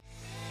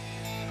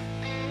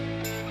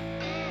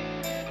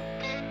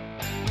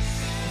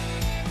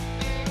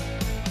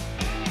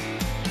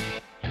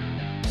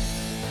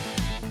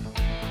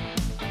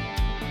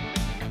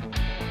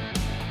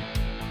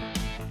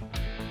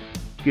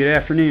Good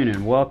afternoon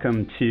and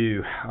welcome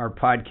to our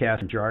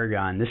podcast,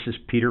 Jargon. This is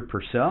Peter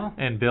Purcell.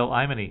 And Bill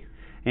Imony.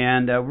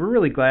 And we're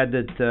really glad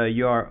that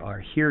you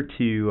are here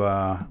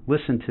to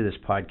listen to this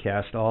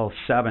podcast, all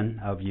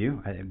 7 of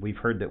you. We've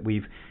heard that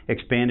we've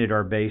expanded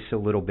our base a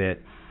little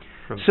bit.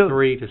 From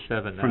 3 to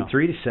 7 now. From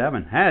 3 to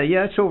 7.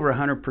 Yeah, that's over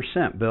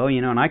 100%, Bill.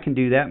 You know, and I can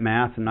do that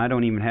math, and I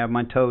don't even have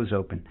my toes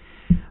open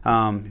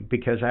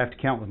because I have to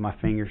count with my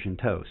fingers and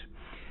toes.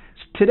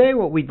 Today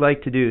what we'd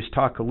like to do is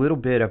talk a little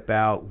bit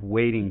about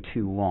waiting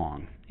too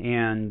long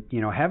and, you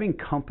know, having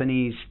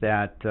companies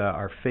that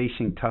are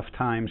facing tough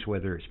times,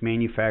 whether it's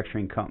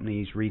manufacturing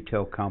companies,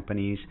 retail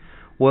companies,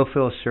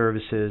 oilfield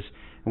services,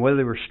 and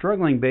whether we're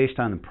struggling based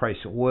on the price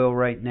of oil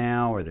right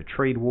now or the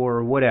trade war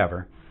or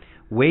whatever,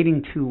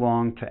 waiting too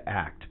long to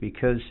act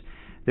because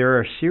there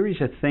are a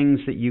series of things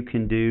that you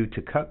can do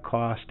to cut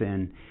cost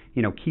and,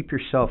 you know, keep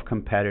yourself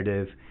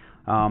competitive.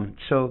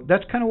 So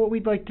that's kind of what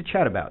we'd like to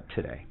chat about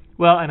today.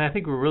 Well, and I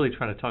think we're really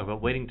trying to talk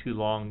about waiting too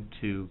long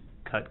to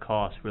cut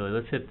costs. Really,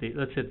 let's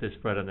hit this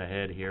right on the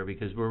head here,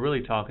 because we're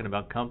really talking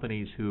about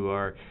companies who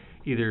are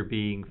either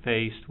being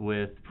faced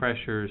with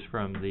pressures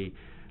from the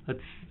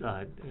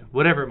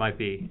whatever it might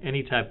be,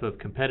 any type of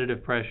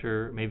competitive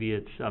pressure. Maybe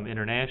it's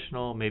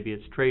international, maybe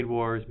it's trade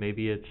wars,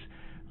 maybe it's,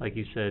 like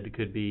you said, it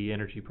could be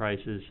energy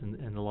prices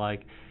and the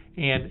like.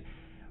 And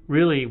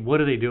really,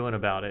 what are they doing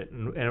about it?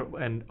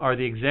 And are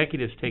the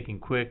executives taking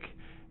quick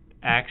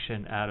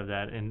action out of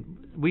that? And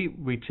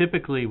we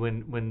typically,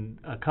 when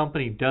a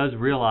company does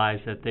realize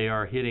that they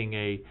are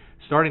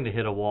starting to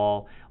hit a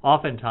wall,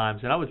 oftentimes,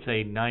 and I would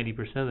say 90%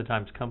 of the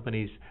times,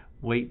 companies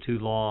wait too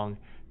long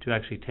to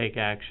actually take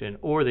action,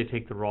 or they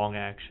take the wrong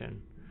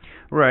action.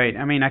 Right.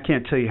 I mean, I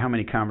can't tell you how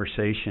many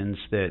conversations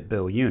that,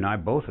 Bill, you and I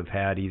both have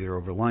had, either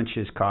over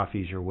lunches,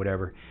 coffees, or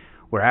whatever,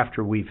 where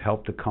after we've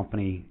helped a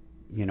company,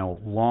 you know,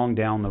 long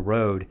down the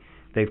road,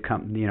 they've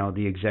come, you know,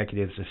 the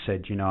executives have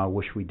said, you know, I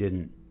wish we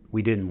didn't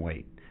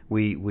wait.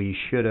 We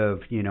should have,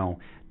 you know,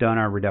 done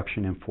our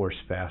reduction in force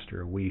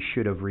faster. We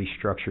should have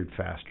restructured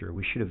faster.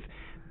 We should have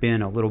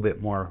been a little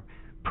bit more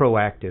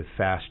proactive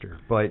faster.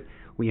 But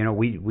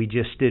we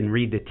just didn't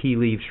read the tea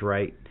leaves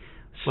right.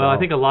 So, well, I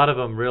think a lot of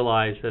them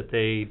realized that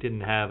they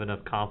didn't have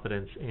enough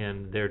confidence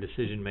in their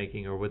decision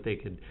making or what they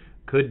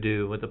could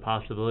do, what the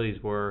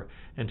possibilities were,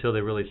 until they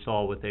really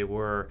saw what they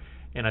were.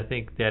 And I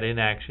think that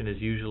inaction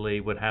is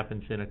usually what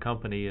happens in a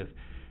company if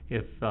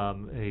a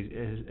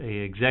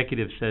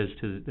executive says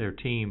to their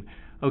team,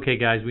 okay,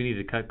 guys, we need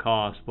to cut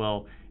costs.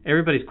 Well,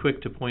 everybody's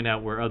quick to point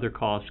out where other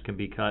costs can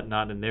be cut,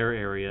 not in their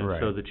area.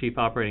 Right. So the chief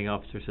operating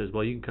officer says,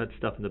 well, you can cut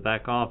stuff in the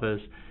back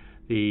office.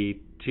 The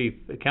chief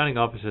accounting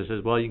officer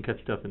says, well, you can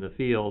cut stuff in the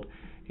field.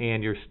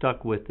 And you're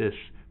stuck with this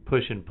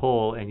push and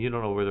pull, and you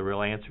don't know where the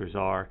real answers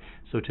are.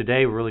 So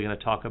today we're really going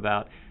to talk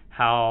about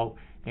how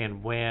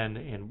and when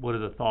and what are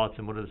the thoughts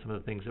and what are some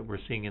of the things that we're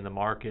seeing in the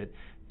market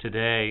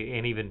today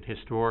and even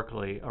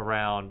historically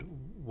around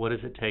what does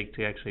it take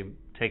to actually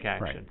take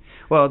action. Right.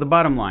 Well, the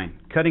bottom line,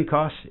 cutting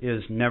costs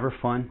is never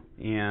fun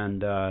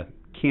and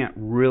can't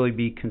really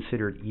be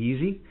considered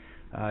easy,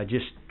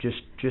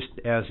 just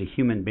as a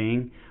human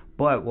being.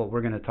 But what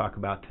we're going to talk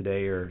about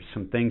today are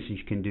some things that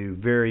you can do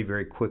very,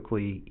 very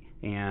quickly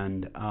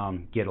and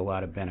get a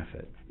lot of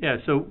benefit. Yeah,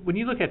 so when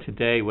you look at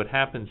today, what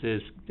happens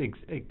is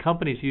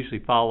companies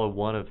usually follow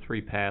one of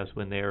 3 paths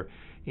when they're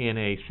in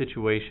a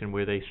situation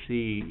where they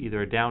see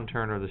either a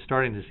downturn or they're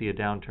starting to see a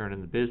downturn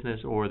in the business,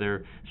 or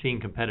they're seeing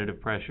competitive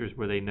pressures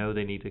where they know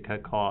they need to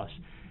cut costs.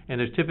 And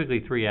there's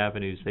typically 3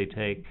 avenues they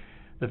take.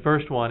 The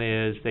first one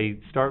is they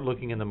start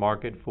looking in the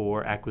market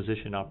for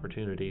acquisition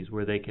opportunities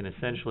where they can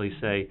essentially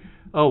say,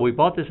 oh, we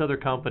bought this other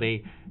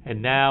company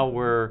and now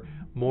we're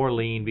more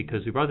lean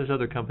because we brought this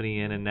other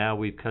company in and now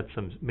we've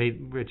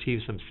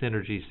achieved some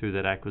synergies through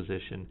that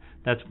acquisition.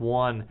 That's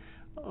one.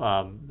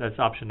 That's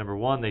option number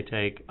 1 they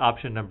take.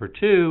 Option number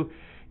 2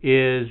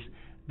 is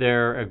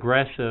they're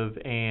aggressive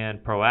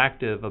and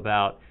proactive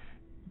about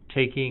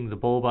taking the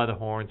bull by the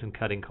horns and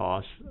cutting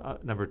costs,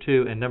 number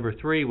 2. And number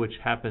 3, which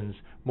happens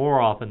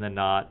more often than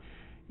not,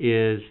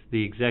 is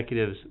the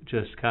executives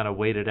just kind of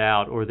wait it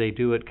out, or they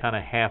do it kind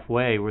of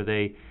halfway, where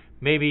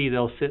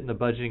they'll sit in the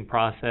budgeting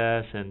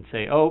process and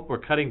say, oh, we're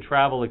cutting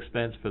travel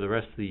expense for the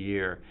rest of the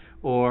year.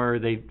 Or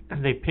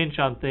they pinch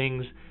on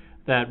things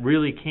that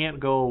really can't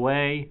go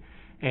away,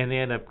 and they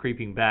end up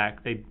creeping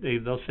back.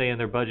 They'll say in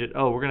their budget,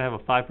 oh, we're going to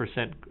have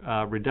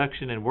a 5%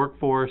 reduction in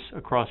workforce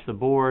across the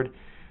board.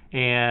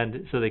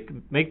 And so they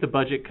make the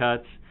budget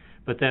cuts,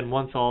 but then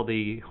once all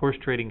the horse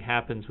trading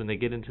happens when they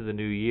get into the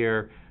new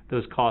year,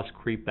 those costs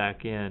creep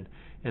back in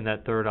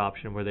that third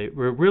option where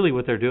really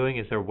what they're doing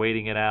is they're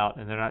waiting it out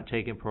and they're not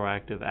taking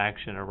proactive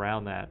action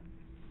around that.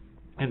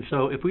 And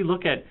so if we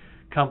look at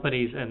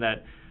companies and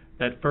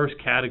that first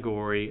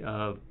category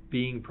of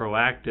being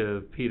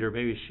proactive, Peter,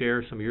 maybe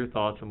share some of your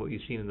thoughts on what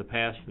you've seen in the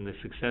past and the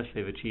success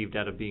they've achieved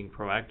out of being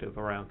proactive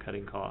around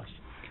cutting costs.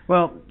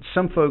 Well,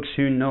 some folks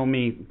who know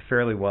me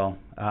fairly well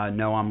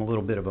know I'm a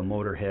little bit of a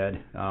motorhead.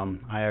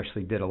 I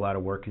actually did a lot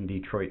of work in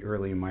Detroit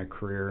early in my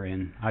career,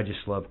 and I just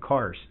love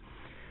cars.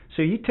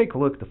 So you take a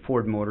look at the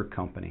Ford Motor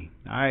Company.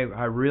 I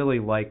really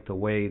like the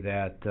way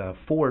that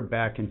Ford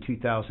back in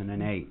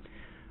 2008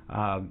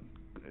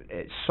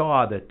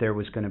 saw that there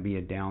was going to be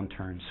a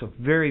downturn. So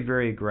very,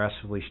 very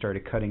aggressively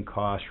started cutting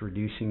costs,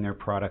 reducing their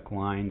product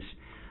lines,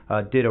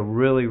 did a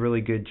really,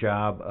 really good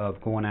job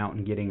of going out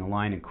and getting a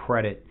line of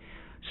credit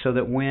so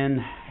that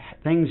when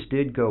things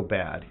did go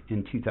bad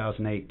in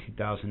 2008,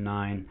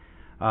 2009,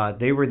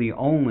 they were the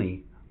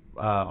only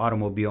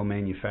automobile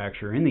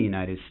manufacturer in the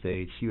United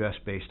States,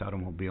 U.S.-based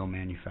automobile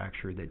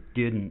manufacturer, that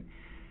didn't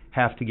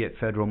have to get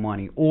federal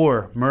money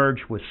or merge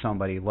with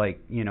somebody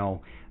like,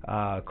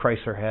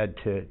 Chrysler had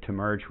to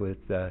merge with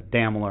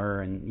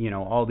Daimler and,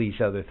 all these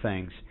other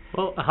things.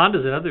 Well,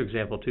 Honda's another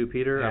example too,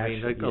 Peter.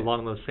 Actually,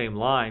 along those same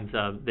lines,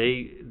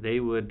 they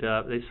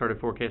started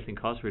forecasting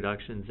cost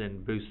reductions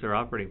and boost their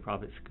operating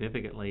profits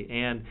significantly,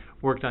 and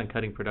worked on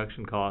cutting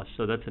production costs.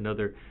 So that's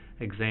another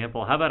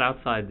example. How about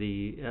outside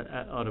the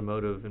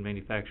automotive and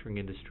manufacturing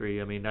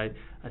industry?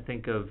 I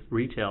think of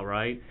retail,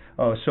 right?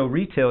 Oh, so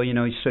retail,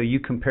 so you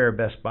compare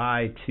Best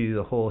Buy to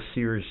the whole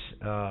Sears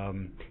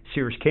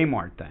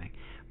Kmart thing.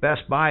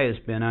 Best Buy has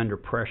been under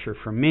pressure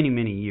for many,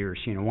 many years.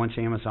 Once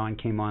Amazon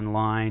came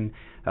online,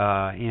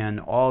 and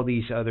all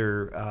these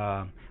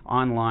other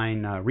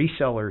online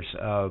resellers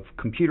of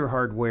computer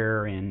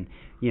hardware and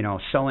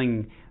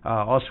selling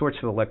all sorts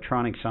of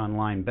electronics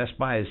online, Best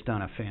Buy has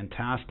done a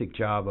fantastic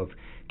job of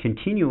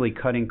continually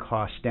cutting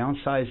costs,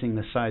 downsizing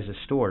the size of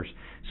stores.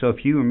 So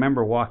if you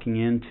remember walking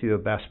into a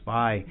Best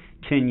Buy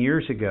 10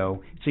 years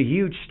ago, it's a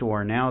huge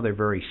store. Now they're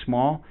very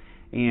small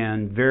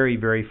and very,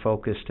 very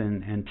focused,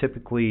 and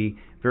typically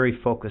very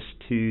focused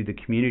to the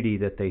community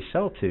that they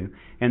sell to,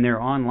 and their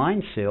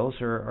online sales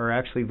are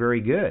actually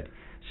very good.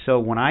 So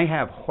when I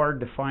have hard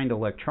to find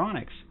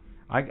electronics,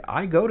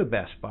 I go to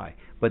Best Buy,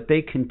 but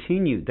they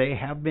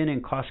have been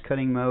in cost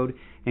cutting mode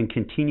and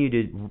continue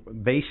to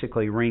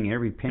basically wring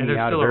every penny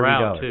out of every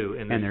dollar. And they're still around too.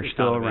 And they're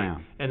still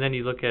around. And then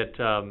you look at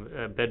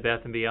Bed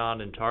Bath &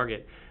 Beyond and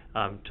Target.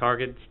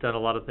 Target's done a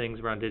lot of things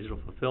around digital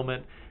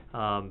fulfillment.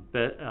 And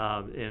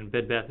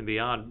Bed Bath &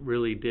 Beyond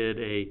really did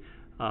a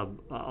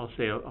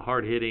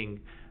hard-hitting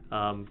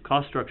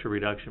cost structure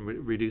reduction,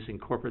 reducing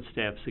corporate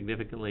staff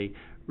significantly,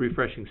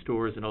 refreshing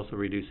stores, and also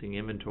reducing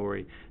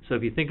inventory. So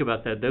if you think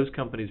about that, those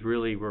companies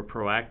really were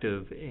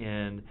proactive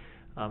in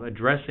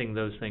addressing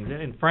those things.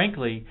 And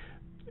frankly,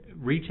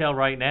 retail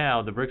right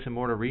now, the bricks and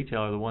mortar retail,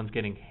 are the ones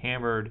getting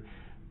hammered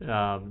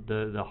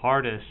the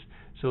hardest.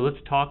 So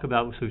we've talked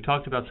about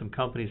some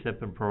companies that have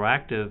been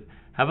proactive.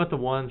 How about the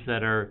ones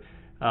that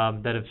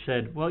have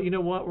said, well, you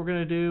know what we're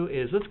going to do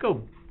is let's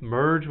go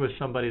merge with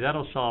somebody,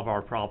 that'll solve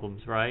our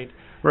problems, right?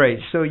 Right.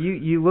 So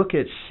you look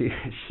at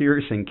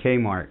Sears and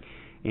Kmart,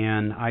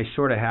 and I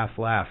sort of half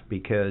laugh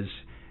because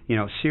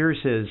Sears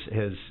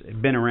has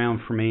been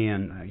around for me,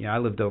 and I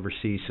lived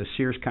overseas, so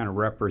Sears kind of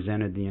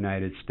represented the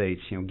United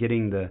States.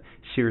 Getting the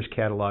Sears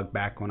catalog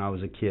back when I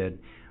was a kid,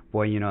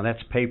 boy,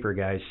 that's paper,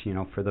 guys.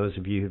 For those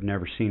of you who've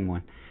never seen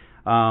one.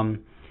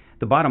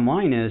 The bottom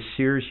line is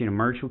Sears,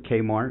 merged with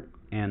Kmart.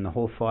 And the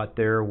whole thought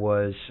there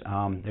was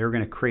they were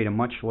going to create a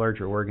much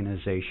larger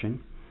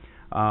organization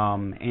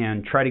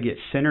and try to get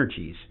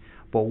synergies.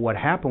 But what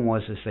happened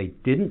was they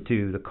didn't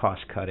do the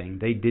cost cutting.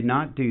 They did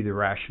not do the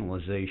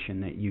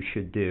rationalization that you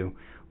should do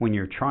when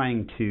you're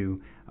trying to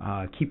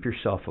keep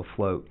yourself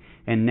afloat.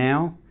 And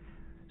now,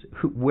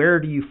 where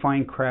do you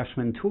find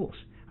Craftsman tools?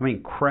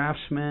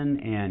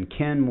 Craftsman and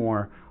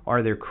Kenmore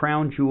are their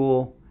crown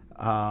jewel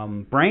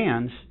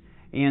brands,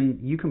 and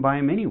you can buy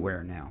them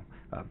anywhere now.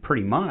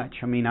 Pretty much.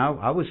 I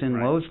was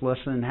in Lowe's less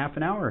than half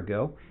an hour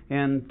ago,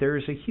 and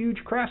there's a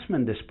huge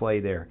Craftsman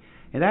display there,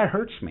 and that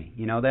hurts me.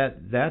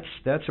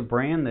 That's a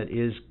brand that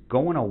is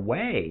going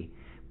away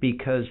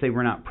because they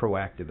were not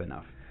proactive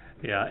enough.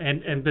 Yeah,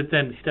 but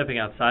then stepping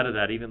outside of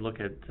that, even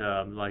look at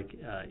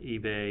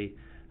eBay,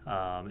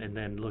 and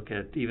then look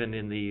at even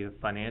in the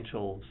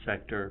financial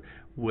sector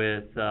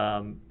with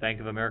Bank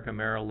of America,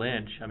 Merrill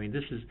Lynch.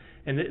 This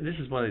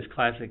is one of these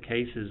classic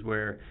cases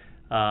where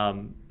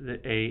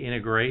a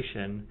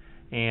integration,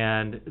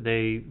 and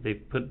they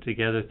put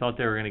together, thought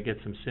they were going to get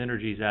some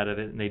synergies out of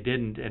it, and they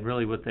didn't. And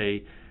really, it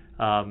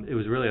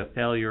was really a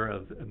failure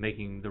of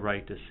making the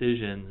right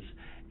decisions,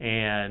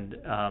 and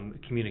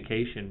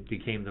communication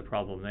became the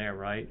problem there,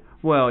 right?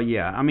 Well,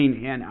 yeah.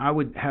 And I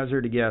would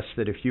hazard a guess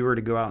that if you were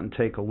to go out and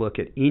take a look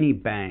at any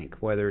bank,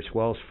 whether it's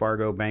Wells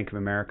Fargo, Bank of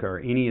America, or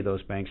any of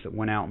those banks that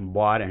went out and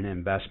bought an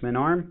investment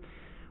arm,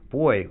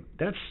 boy,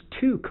 that's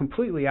two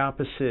completely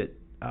opposite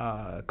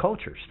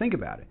cultures. Think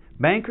about it.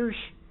 Bankers,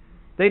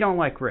 they don't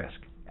like risk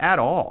at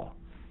all.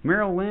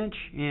 Merrill Lynch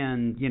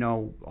and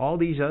all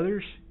these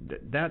others,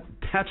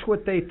 that's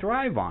what they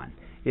thrive on,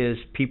 is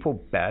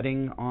people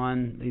betting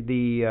on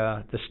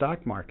the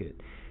stock market.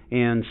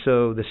 And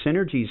so the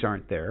synergies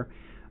aren't there.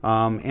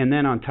 And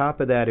then on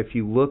top of that, if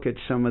you look at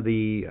some of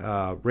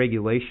the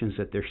regulations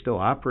that they're still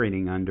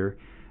operating under,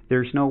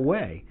 there's no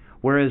way.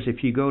 Whereas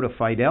if you go to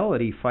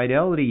Fidelity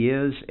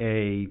is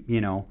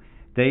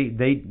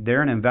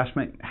they're an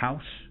investment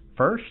house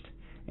first,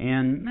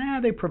 and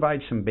they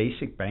provide some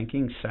basic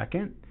banking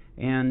second,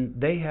 and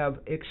they have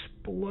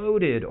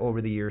exploded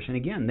over the years. And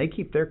again, they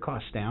keep their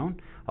costs down,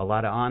 a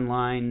lot of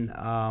online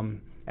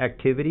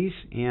activities,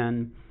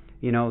 and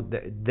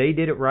they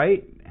did it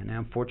right, and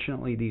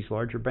unfortunately these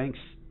larger banks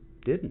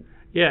didn't.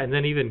 Yeah, and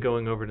then even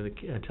going over to the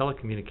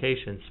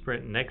telecommunications,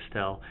 Sprint and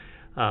Nextel,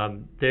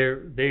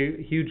 they're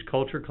huge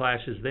culture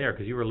clashes there,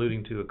 because you were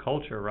alluding to a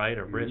culture, right,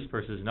 of risk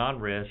versus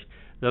non-risk.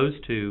 Those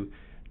two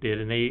did,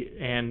 and they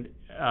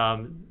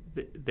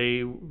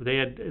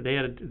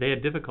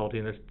had difficulty,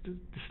 and the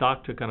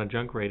stock took on a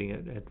junk rating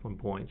at one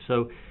point.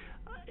 So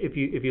if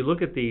you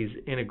look at these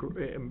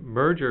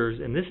mergers,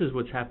 and this is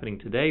what's happening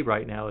today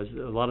right now, is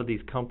a lot of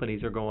these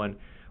companies are going,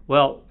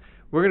 well,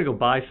 we're going to go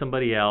buy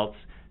somebody else.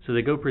 So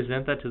they go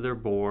present that to their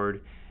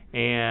board,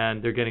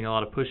 and they're getting a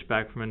lot of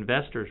pushback from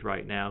investors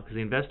right now, because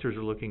the investors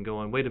are looking,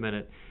 going, wait a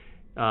minute,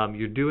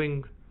 you're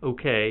doing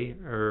okay,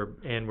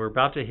 and we're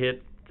about to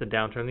hit the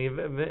downturn.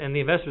 And the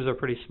investors are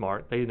pretty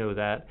smart; they know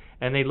that,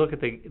 and they look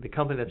at the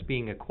company that's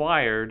being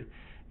acquired,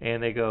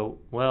 and they go,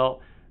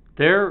 well,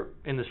 they're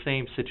in the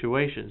same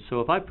situation.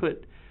 So if I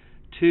put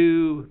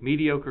two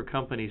mediocre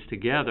companies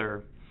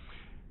together,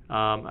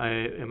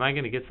 am I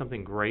going to get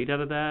something great out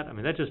of that? I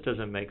mean, that just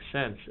doesn't make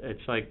sense.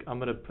 It's like I'm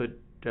going to put,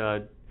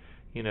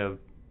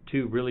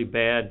 two really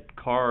bad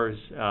cars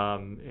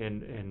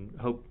and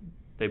hope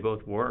they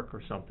both work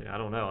or something. I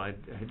don't know.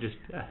 It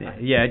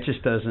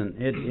just doesn't.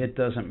 It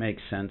doesn't make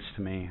sense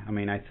to me. I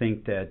mean, I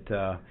think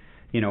that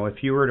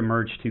if you were to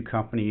merge two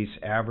companies,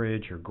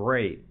 average or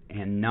great,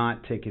 and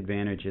not take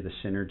advantage of the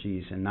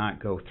synergies and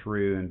not go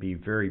through and be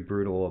very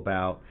brutal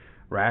about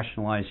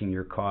rationalizing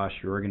your costs,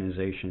 your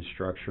organization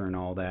structure, and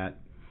all that,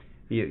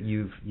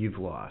 you've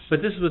lost.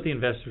 But this is what the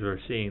investors are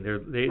seeing.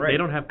 They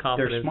don't have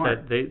confidence. They're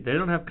smart. They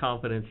don't have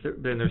confidence.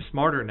 They're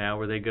smarter now,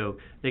 where they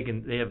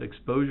have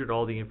exposure to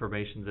all the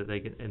information that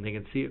they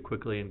can see it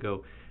quickly and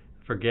go,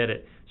 forget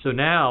it. So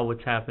now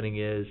what's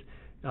happening is,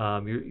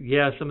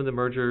 some of the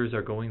mergers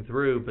are going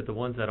through, but the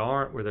ones that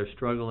aren't, where they're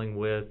struggling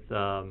with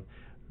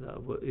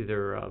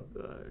either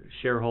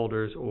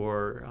shareholders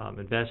or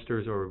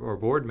investors or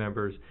board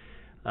members,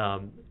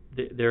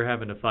 they're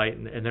having to fight,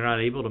 and they're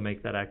not able to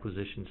make that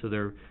acquisition. So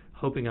they're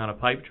hoping on a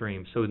pipe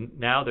dream. So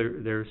now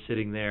they're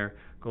sitting there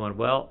going,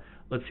 well,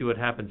 let's see what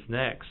happens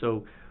next.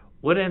 So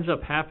what ends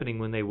up happening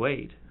when they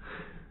wait?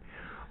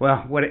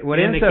 Well,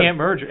 they can't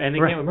merge, and they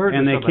can't merge,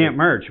 and they can't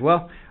merge.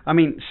 Well, I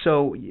mean,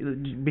 so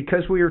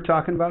because we were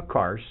talking about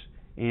cars,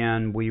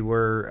 and we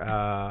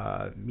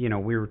were,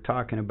 we were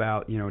talking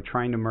about,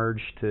 trying to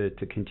merge to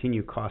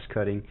continue cost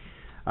cutting.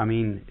 I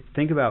mean,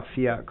 think about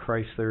Fiat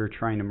Chrysler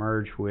trying to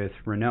merge with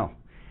Renault,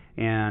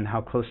 and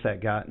how close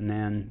that got, and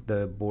then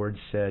the board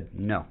said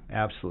no,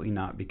 absolutely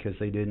not, because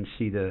they didn't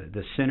see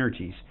the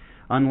synergies.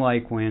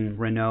 Unlike when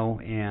Renault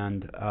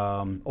and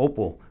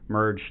Opel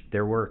merged,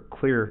 there were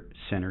clear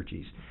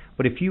synergies.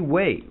 But if you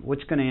wait,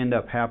 what's going to end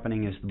up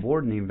happening is the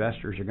board and the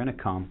investors are going to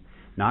come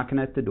knocking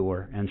at the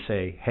door and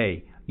say,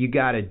 hey, you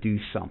got to do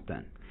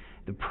something.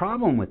 The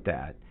problem with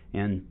that,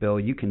 and Bill,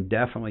 you can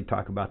definitely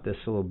talk about this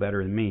a little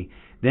better than me,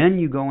 then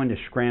you go into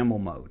scramble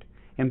mode.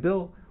 And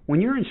Bill,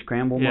 when you're in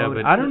scramble mode,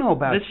 I don't know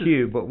about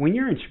you, but when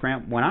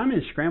I'm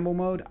in scramble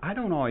mode, I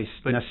don't always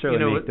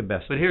necessarily make the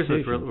best decision. But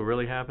here's what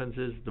really happens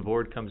is the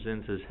board comes in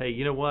and says, hey,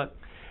 you know what?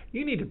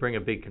 You need to bring a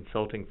big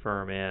consulting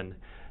firm in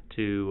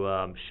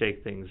to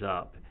shake things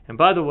up. And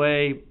by the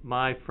way,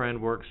 my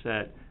friend works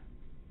at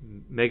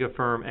mega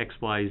firm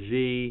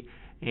XYZ,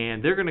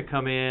 and they're going to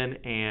come in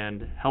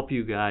and help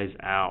you guys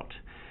out.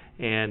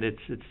 And it's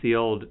the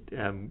old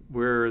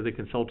we're the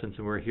consultants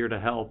and we're here to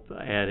help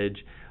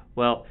adage.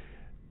 Well,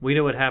 we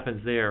know what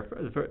happens there.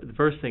 The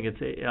first thing,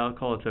 I'll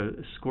call it a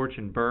scorch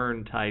and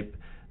burn type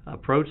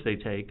approach they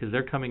take, because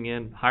they're coming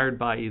in hired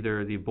by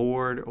either the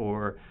board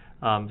or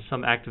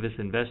some activist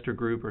investor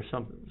group or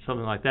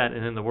something like that.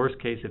 And in the worst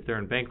case, if they're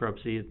in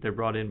bankruptcy, they're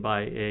brought in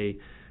by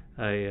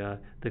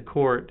the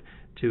court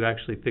to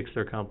actually fix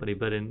their company.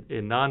 But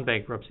in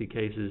non-bankruptcy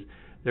cases,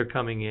 they're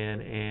coming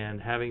in and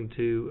having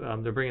to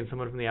they're bringing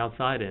someone from the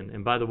outside in.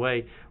 And by the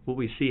way, what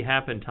we see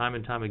happen time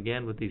and time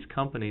again with these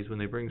companies, when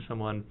they bring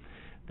someone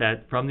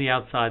that from the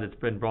outside that's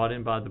been brought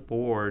in by the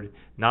board,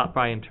 not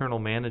by internal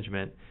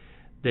management,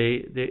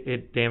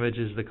 it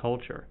damages the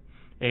culture.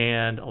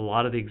 And a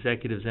lot of the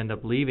executives end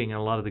up leaving, and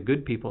a lot of the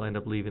good people end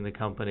up leaving the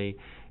company,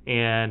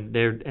 and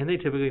they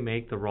typically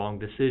make the wrong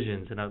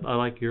decisions. And I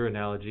like your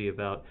analogy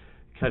about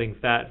cutting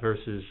fat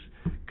versus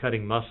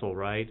cutting muscle,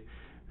 right?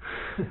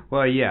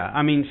 Well, yeah.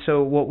 I mean,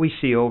 so what we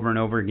see over and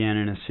over again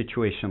in a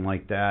situation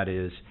like that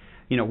is,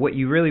 what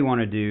you really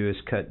want to do is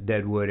cut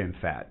dead wood and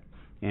fat.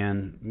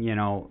 And,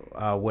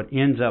 what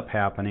ends up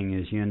happening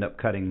is you end up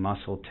cutting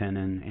muscle,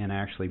 tendon, and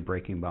actually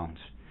breaking bones.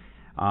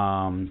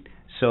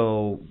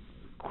 So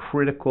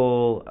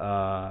critical,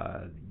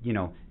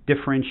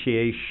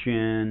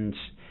 differentiations,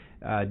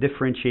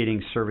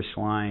 differentiating service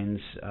lines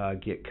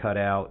get cut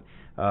out.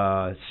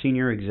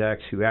 Senior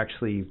execs who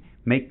actually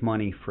make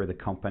money for the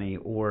company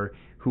or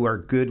who are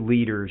good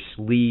leaders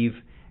leave,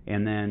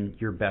 and then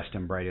your best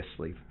and brightest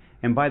leave.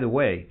 And by the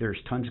way, there's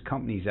tons of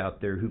companies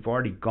out there who've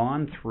already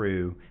gone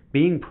through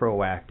being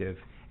proactive,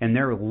 and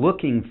they're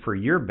looking for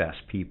your best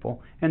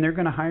people, and they're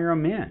going to hire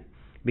them in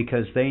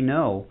because they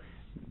know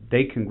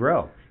they can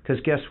grow.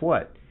 Because guess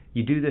what?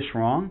 You do this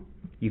wrong,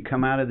 you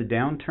come out of the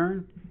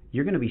downturn,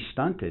 you're going to be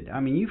stunted. I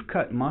mean, you've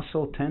cut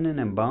muscle, tendon,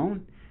 and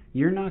bone.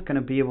 You're not going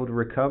to be able to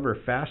recover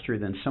faster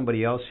than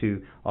somebody else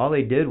who all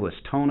they did was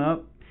tone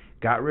up,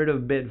 got rid of a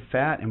bit of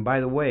fat, and by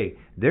the way,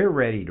 they're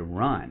ready to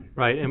run.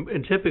 Right,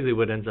 and typically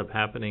what ends up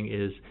happening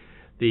is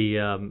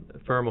the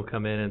firm will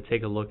come in and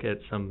take a look at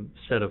some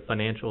set of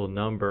financial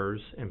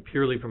numbers, and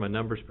purely from a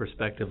numbers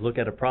perspective, look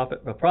at a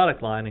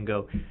product line and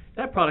go,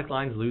 that product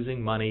line's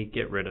losing money,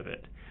 get rid of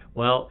it.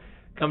 Well,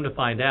 come to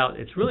find out,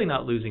 it's really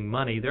not losing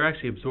money. They're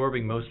actually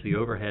absorbing most of the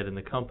overhead in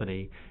the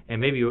company, and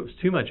maybe it was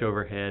too much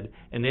overhead,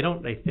 and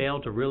they fail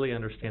to really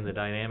understand the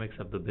dynamics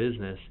of the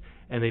business,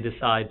 and they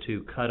decide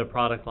to cut a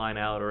product line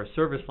out or a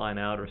service line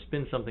out or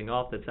spin something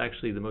off that's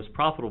actually the most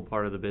profitable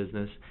part of the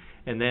business,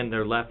 and then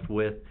they're left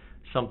with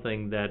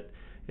something that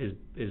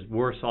is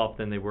worse off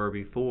than they were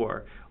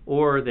before.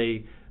 Or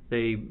they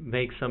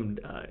make some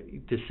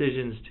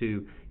decisions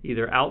to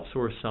either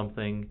outsource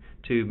something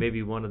to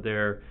maybe one of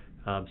their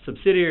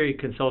subsidiary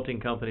consulting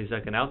companies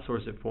that can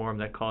outsource it for them,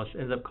 that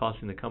ends up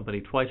costing the company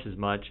twice as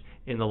much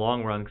in the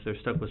long run because they're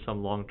stuck with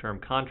some long-term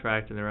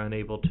contract and they're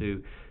unable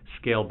to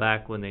scale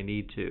back when they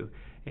need to.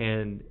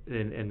 And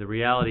the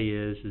reality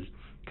is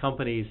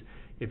companies,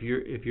 if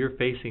you're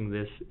facing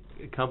this,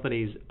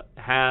 companies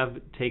have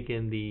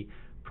taken the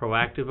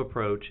proactive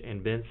approach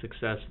and been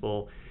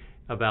successful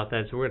about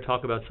that. So we're going to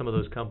talk about some of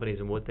those companies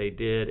and what they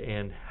did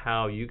and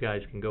how you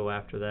guys can go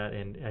after that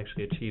and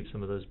actually achieve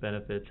some of those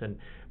benefits. And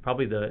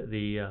probably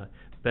the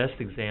best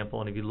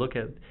example, and if you look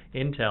at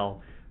Intel,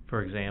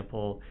 for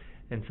example,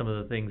 and some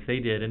of the things they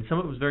did, and some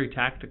of it was very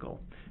tactical.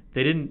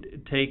 They didn't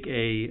take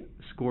a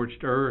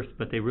scorched earth,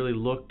 but they really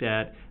looked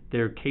at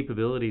their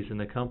capabilities in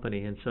the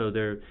company, and so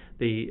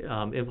they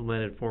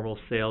implemented formal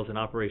sales and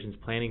operations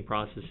planning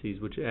processes,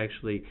 which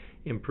actually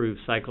improve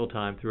cycle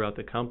time throughout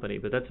the company.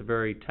 But that's a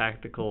very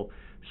tactical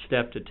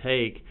step to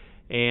take,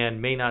 and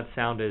may not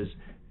sound as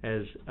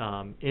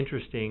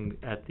interesting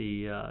at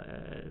the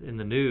in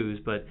the news,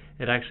 but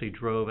it actually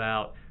drove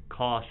out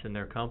costs in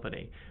their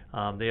company.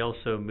 They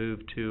also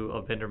moved to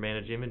a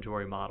vendor-managed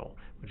inventory model,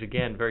 which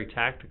again, very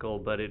tactical,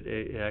 but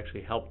it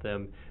actually helped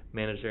them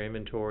manage their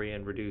inventory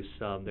and reduce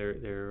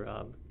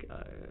their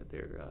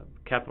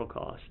capital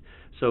costs.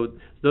 So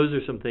those are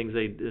some things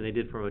they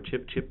did from a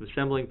chip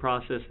assembling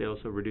process. They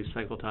also reduced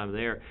cycle time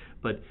there.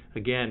 But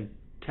again,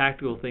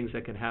 tactical things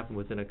that can happen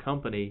within a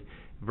company,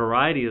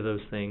 variety of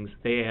those things,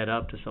 they add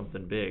up to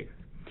something big.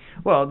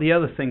 Well, the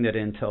other thing that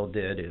Intel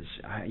did is,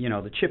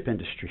 the chip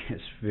industry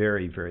is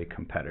very, very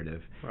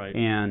competitive, right?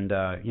 And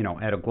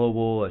at a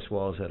global as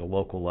well as at a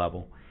local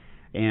level.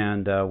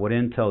 And what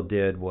Intel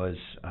did was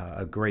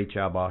a great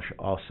job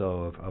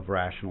also of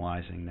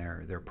rationalizing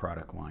their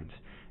product lines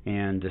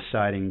and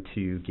deciding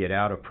to get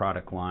out of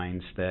product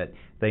lines that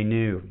they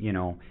knew,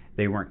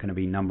 they weren't going to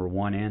be number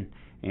one in.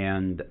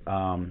 And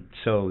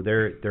so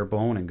they're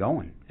blowing and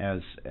going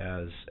as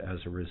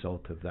a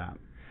result of that.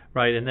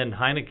 Right, and then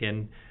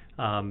Heineken,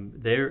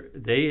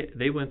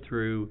 they went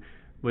through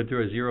a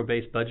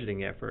zero-based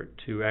budgeting effort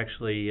to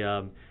actually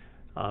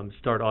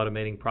start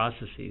automating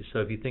processes. So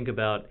if you think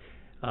about,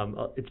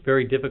 it's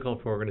very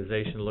difficult for an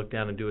organization to look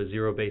down and do a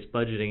zero-based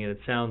budgeting, and it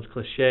sounds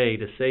cliche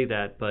to say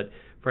that, but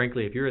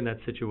frankly, if you're in that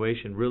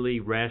situation, really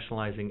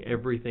rationalizing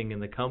everything in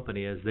the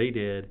company as they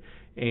did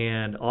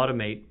and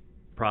automate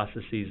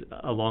processes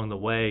along the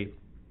way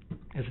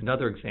is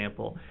another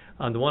example.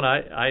 The one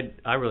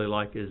I really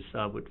like is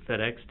what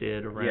FedEx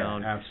did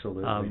around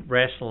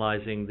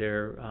rationalizing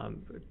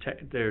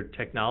their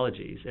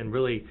technologies, and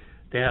really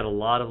they had a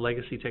lot of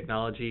legacy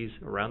technologies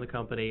around the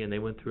company, and they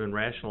went through and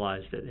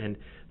rationalized it. And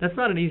that's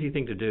not an easy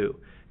thing to do,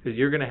 because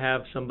you're going to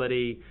have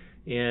somebody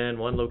in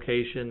one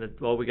location that,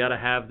 we got to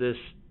have this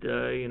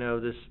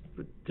this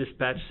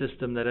dispatch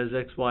system that has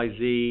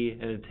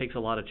XYZ, and it takes a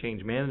lot of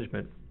change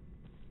management.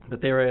 But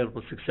they were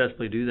able to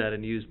successfully do that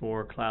and use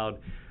more move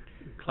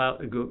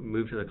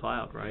to the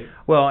cloud, right?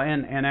 Well,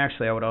 and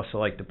actually I would also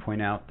like to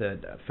point out that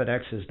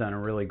FedEx has done a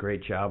really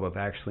great job of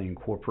actually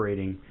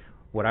incorporating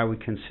what I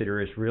would consider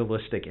as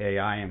realistic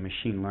AI and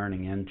machine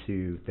learning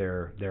into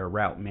their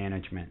route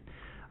management.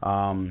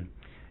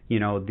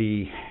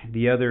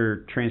 The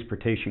other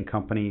transportation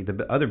company,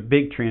 the other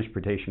big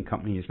transportation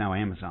company is now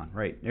Amazon,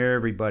 right?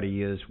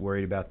 Everybody is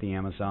worried about the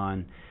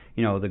Amazon,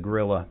 the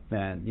gorilla,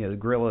 the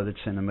gorilla that's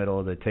in the middle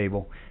of the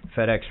table.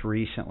 FedEx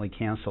recently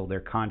canceled their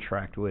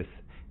contract with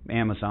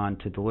Amazon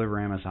to deliver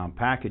Amazon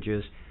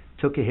packages,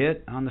 took a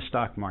hit on the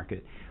stock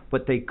market,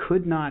 but they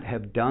could not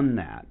have done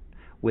that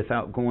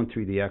without going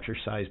through the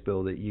exercise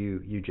bill that you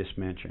just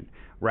mentioned,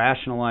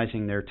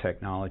 rationalizing their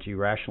technology,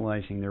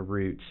 rationalizing their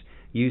routes,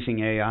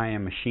 using AI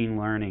and machine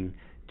learning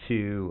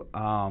to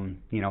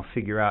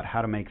figure out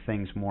how to make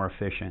things more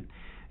efficient.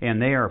 And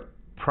they are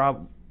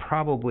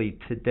probably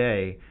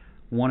today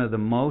one of the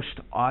most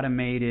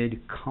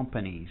automated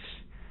companies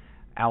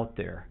out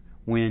there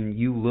when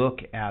you look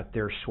at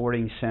their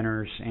sorting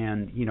centers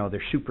and,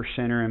 their super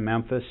center in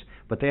Memphis,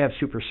 but they have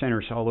super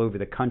centers all over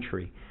the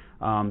country.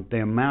 The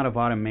amount of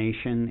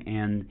automation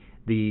and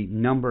the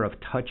number of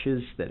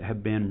touches that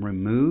have been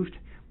removed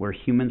where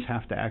humans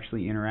have to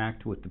actually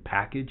interact with the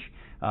package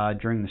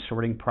during the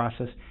sorting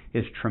process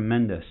is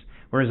tremendous.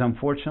 Whereas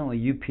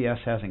unfortunately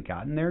UPS hasn't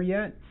gotten there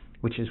yet,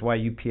 which is why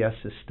UPS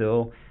is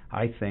still,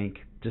 I think,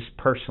 just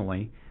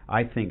personally,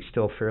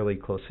 still fairly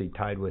closely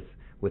tied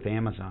with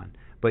Amazon.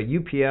 But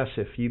UPS,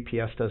 if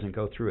UPS doesn't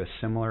go through a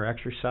similar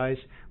exercise,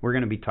 we're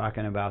going to be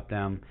talking about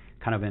them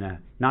kind of in a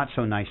not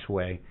so nice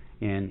way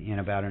in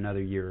about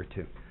another year or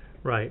two.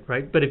 Right.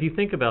 But if you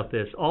think about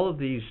this, all of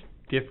these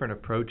different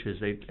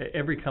approaches,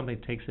 every company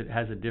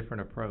has a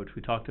different approach.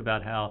 We talked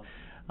about how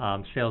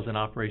sales and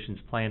operations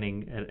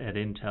planning at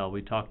Intel.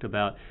 We talked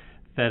about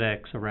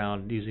FedEx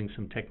around using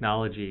some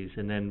technologies,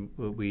 and then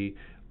we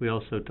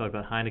also talked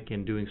about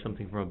Heineken doing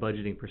something from a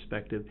budgeting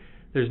perspective.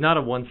 There's not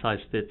a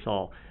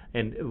one-size-fits-all.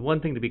 And one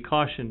thing to be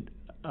cautioned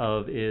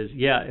of is,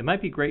 it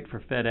might be great for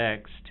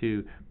FedEx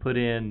to put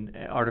in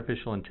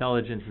artificial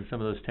intelligence and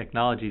some of those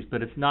technologies,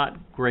 but it's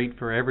not great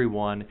for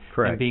everyone.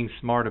 Correct. And being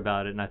smart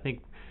about it. And I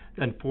think,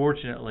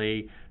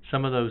 unfortunately,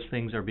 some of those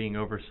things are being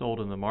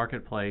oversold in the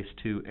marketplace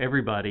to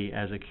everybody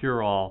as a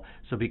cure-all,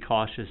 so be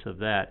cautious of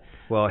that.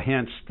 Well,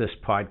 hence this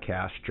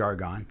podcast,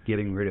 Jargon,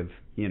 getting rid of,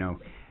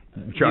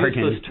 jargon.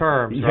 Useless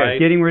terms, right?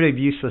 Getting rid of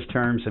useless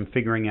terms and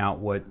figuring out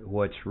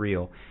what's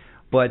real.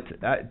 But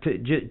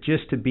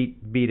just to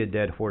beat a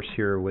dead horse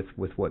here with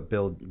what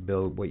Bill,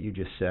 what you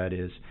just said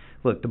is,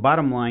 look, the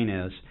bottom line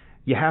is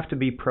you have to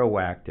be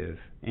proactive,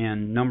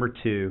 and number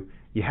 2,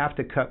 you have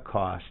to cut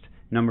cost.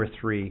 Number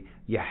 3,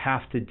 you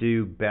have to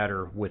do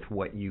better with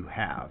what you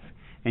have,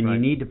 and right. You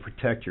need to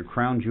protect your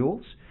crown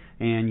jewels,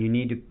 and you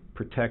need to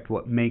protect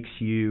what makes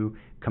you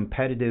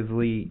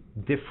competitively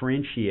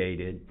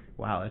differentiated.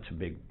 Wow, that's a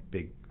big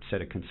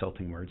set of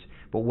consulting words.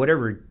 But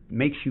whatever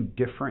makes you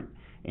different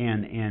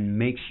and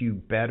makes you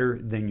better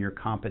than your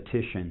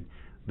competition,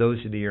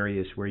 those are the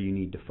areas where you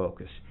need to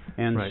focus.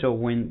 And right. So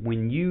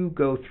when you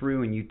go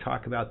through and you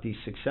talk about these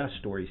success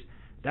stories,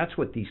 that's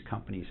what these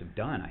companies have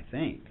done, I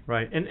think.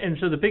 Right. And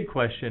so the big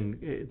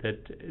question that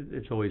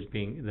it's always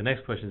being, the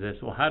next question is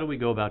this, well, how do we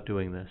go about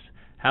doing this?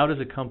 How does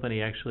a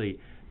company actually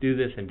do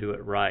this and do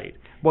it right?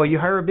 Well, you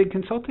hire a big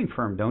consulting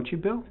firm, don't you,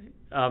 Bill?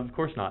 Of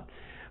course not.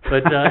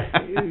 But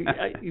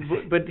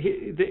but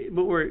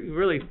we're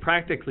really,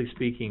 practically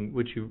speaking,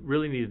 what you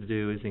really need to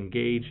do is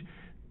engage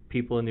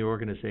people in the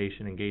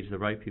organization, engage the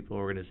right people in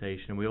the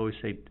organization. And we always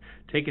say,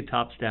 take a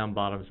tops-down,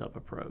 bottoms-up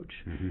approach.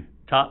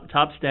 Mm-hmm.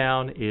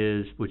 Tops-down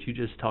is what you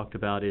just talked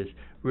about, is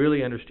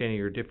really understanding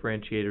your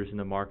differentiators in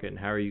the market and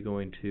how are you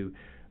going to,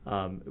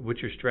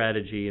 what's your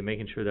strategy, and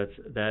making sure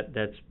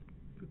that's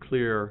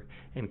clear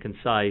and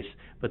concise.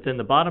 But then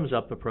the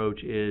bottoms-up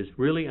approach is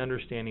really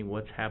understanding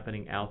what's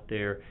happening out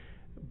there,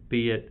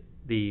 be it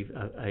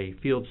a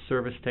field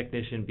service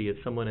technician, be it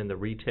someone in the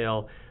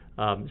retail,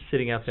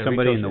 sitting out there,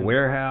 somebody in the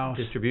warehouse,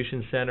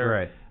 distribution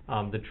center,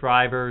 right. The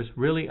drivers,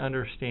 really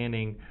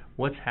understanding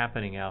what's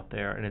happening out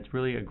there. And it's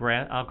really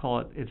I'll call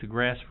it, it's a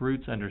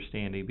grassroots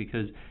understanding,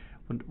 because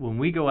when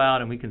we go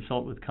out and we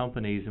consult with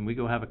companies and we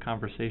go have a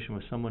conversation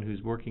with someone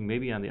who's working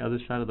maybe on the other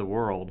side of the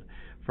world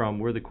from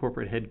where the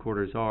corporate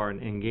headquarters are,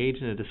 and engage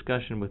in a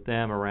discussion with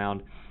them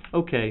around,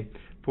 okay,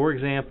 for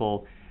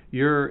example,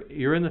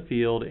 you're in the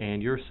field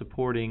and you're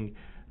supporting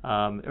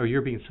or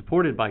you're being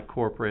supported by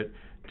corporate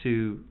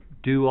to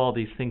do all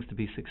these things to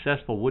be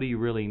successful. What do you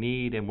really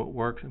need, and what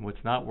works and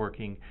what's not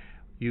working?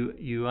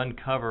 You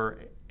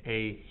uncover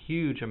a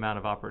huge amount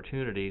of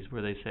opportunities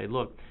where they say,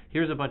 look,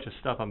 here's a bunch of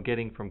stuff I'm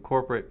getting from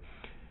corporate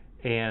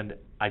and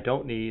I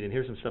don't need, and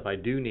here's some stuff I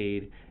do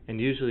need, and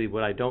usually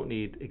what I don't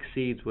need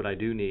exceeds what I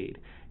do need.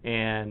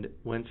 And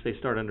once they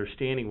start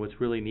understanding what's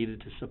really needed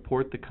to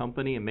support the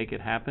company and make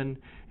it happen,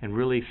 and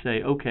really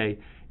say, okay,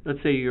 let's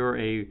say you're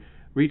a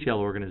retail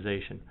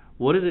organization.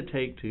 What does it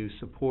take to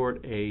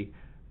support a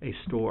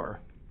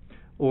store?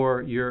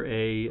 Or you're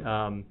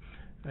a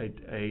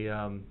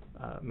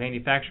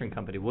manufacturing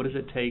company. What does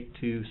it take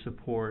to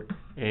support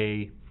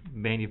a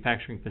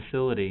manufacturing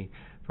facility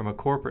from a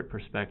corporate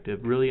perspective?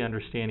 Really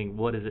understanding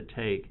what does it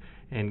take,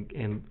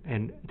 and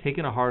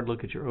taking a hard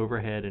look at your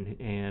overhead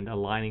and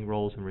aligning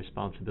roles and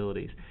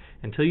responsibilities.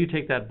 Until you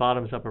take that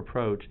bottoms-up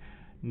approach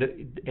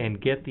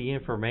and get the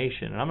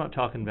information, and I'm not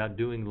talking about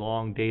doing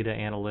long data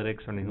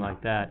analytics or anything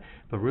like that,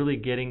 but really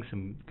getting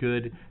some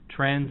good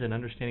trends and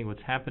understanding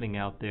what's happening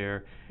out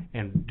there,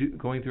 and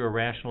going through a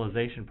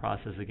rationalization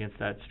process against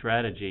that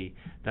strategy.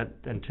 That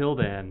until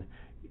then,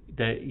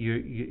 that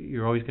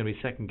you're always going to be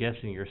second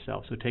guessing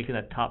yourself. So taking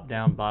that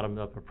top-down,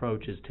 bottom-up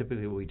approach is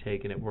typically what we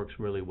take, and it works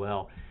really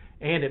well,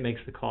 and it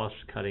makes the cost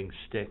cutting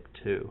stick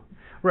too.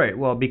 Right.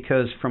 Well,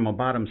 because from a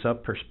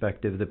bottoms-up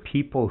perspective, the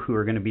people who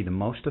are going to be the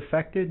most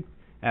affected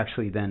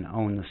actually then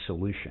own the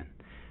solution.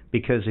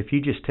 Because if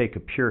you just take a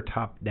pure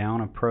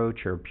top-down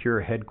approach or a pure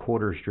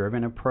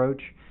headquarters-driven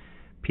approach,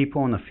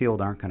 people in the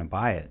field aren't going to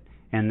buy it,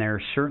 and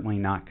they're certainly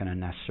not going to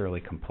necessarily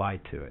comply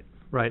to it.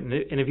 Right,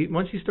 and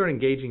once you start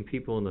engaging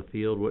people in the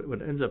field,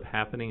 what ends up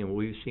happening, and what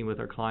we've seen with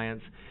our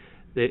clients,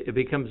 it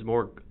becomes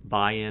more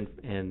buy-in,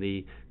 and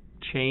the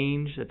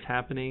change that's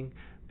happening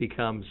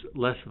becomes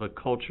less of a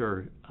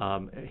culture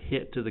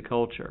hit to the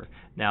culture.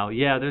 Now,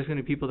 yeah, there's going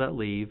to be people that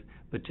leave,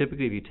 but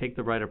typically if you take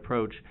the right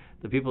approach,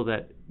 the people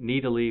that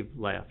need to leave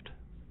left.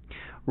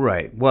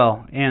 Right.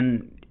 Well,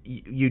 and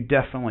you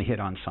definitely hit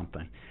on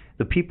something.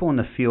 The people in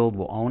the field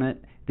will own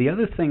it. The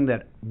other thing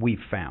that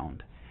we've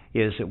found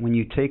is that when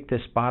you take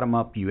this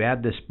bottom-up, you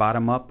add this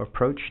bottom-up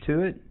approach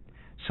to it,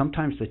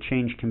 sometimes the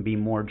change can be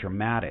more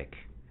dramatic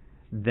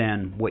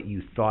than what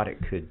you thought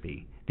it could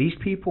be. These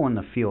people in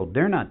the field,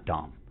 they're not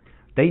dumb.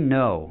 They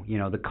know,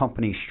 the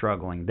company's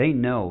struggling. They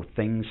know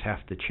things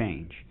have to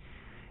change.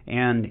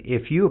 And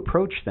if you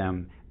approach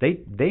them,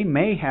 they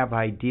may have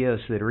ideas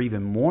that are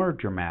even more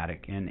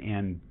dramatic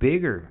and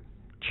bigger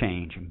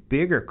change and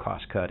bigger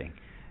cost cutting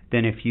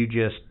than if you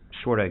just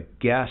sort of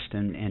guessed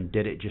and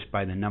did it just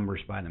by the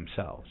numbers by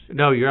themselves.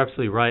 No, you're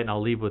absolutely right, and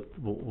I'll leave with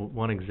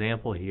one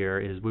example here.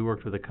 Is we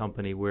worked with a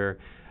company where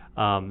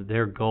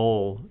their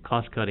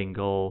cost-cutting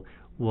goal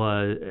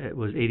was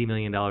 $80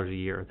 million a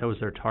year. That was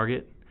their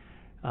target.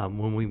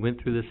 When we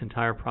went through this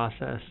entire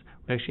process,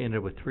 we actually ended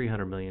up with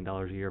 $300 million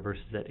a year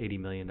versus that $80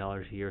 million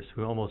a year.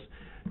 So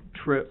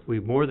we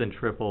more than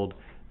tripled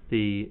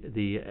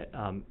the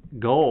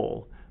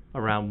goal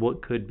around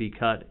what could be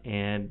cut,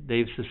 and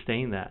they've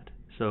sustained that.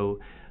 So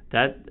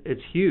that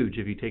it's huge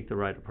if you take the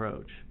right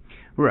approach.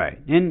 Right.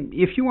 And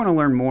if you want to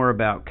learn more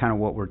about kind of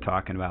what we're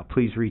talking about,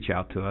 please reach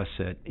out to us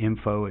at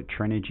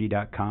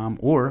info@trinergy.com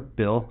or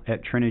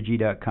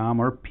bill@trinergy.com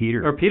or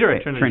Peter at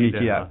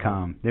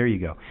trinergy.com. There you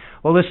go.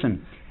 Well,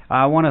 listen,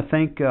 I want to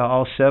thank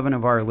all 7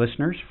 of our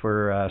listeners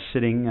for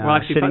sitting with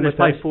us. There's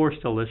probably 4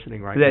 still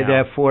listening right now. They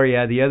have 4,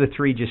 yeah. The other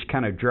 3 just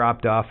kind of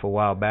dropped off a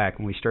while back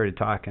when we started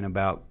talking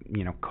about,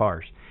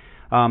 cars.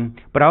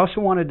 But I also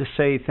wanted to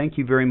say thank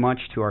you very much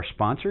to our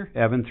sponsor,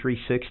 Evan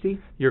 360.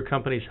 Your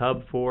company's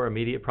hub for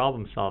immediate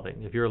problem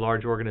solving. If you're a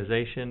large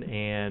organization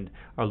and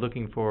are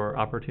looking for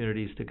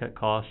opportunities to cut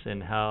costs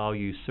and how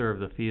you serve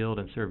the field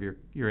and serve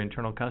your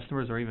internal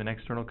customers or even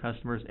external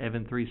customers,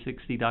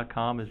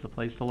 evan360.com is the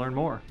place to learn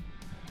more.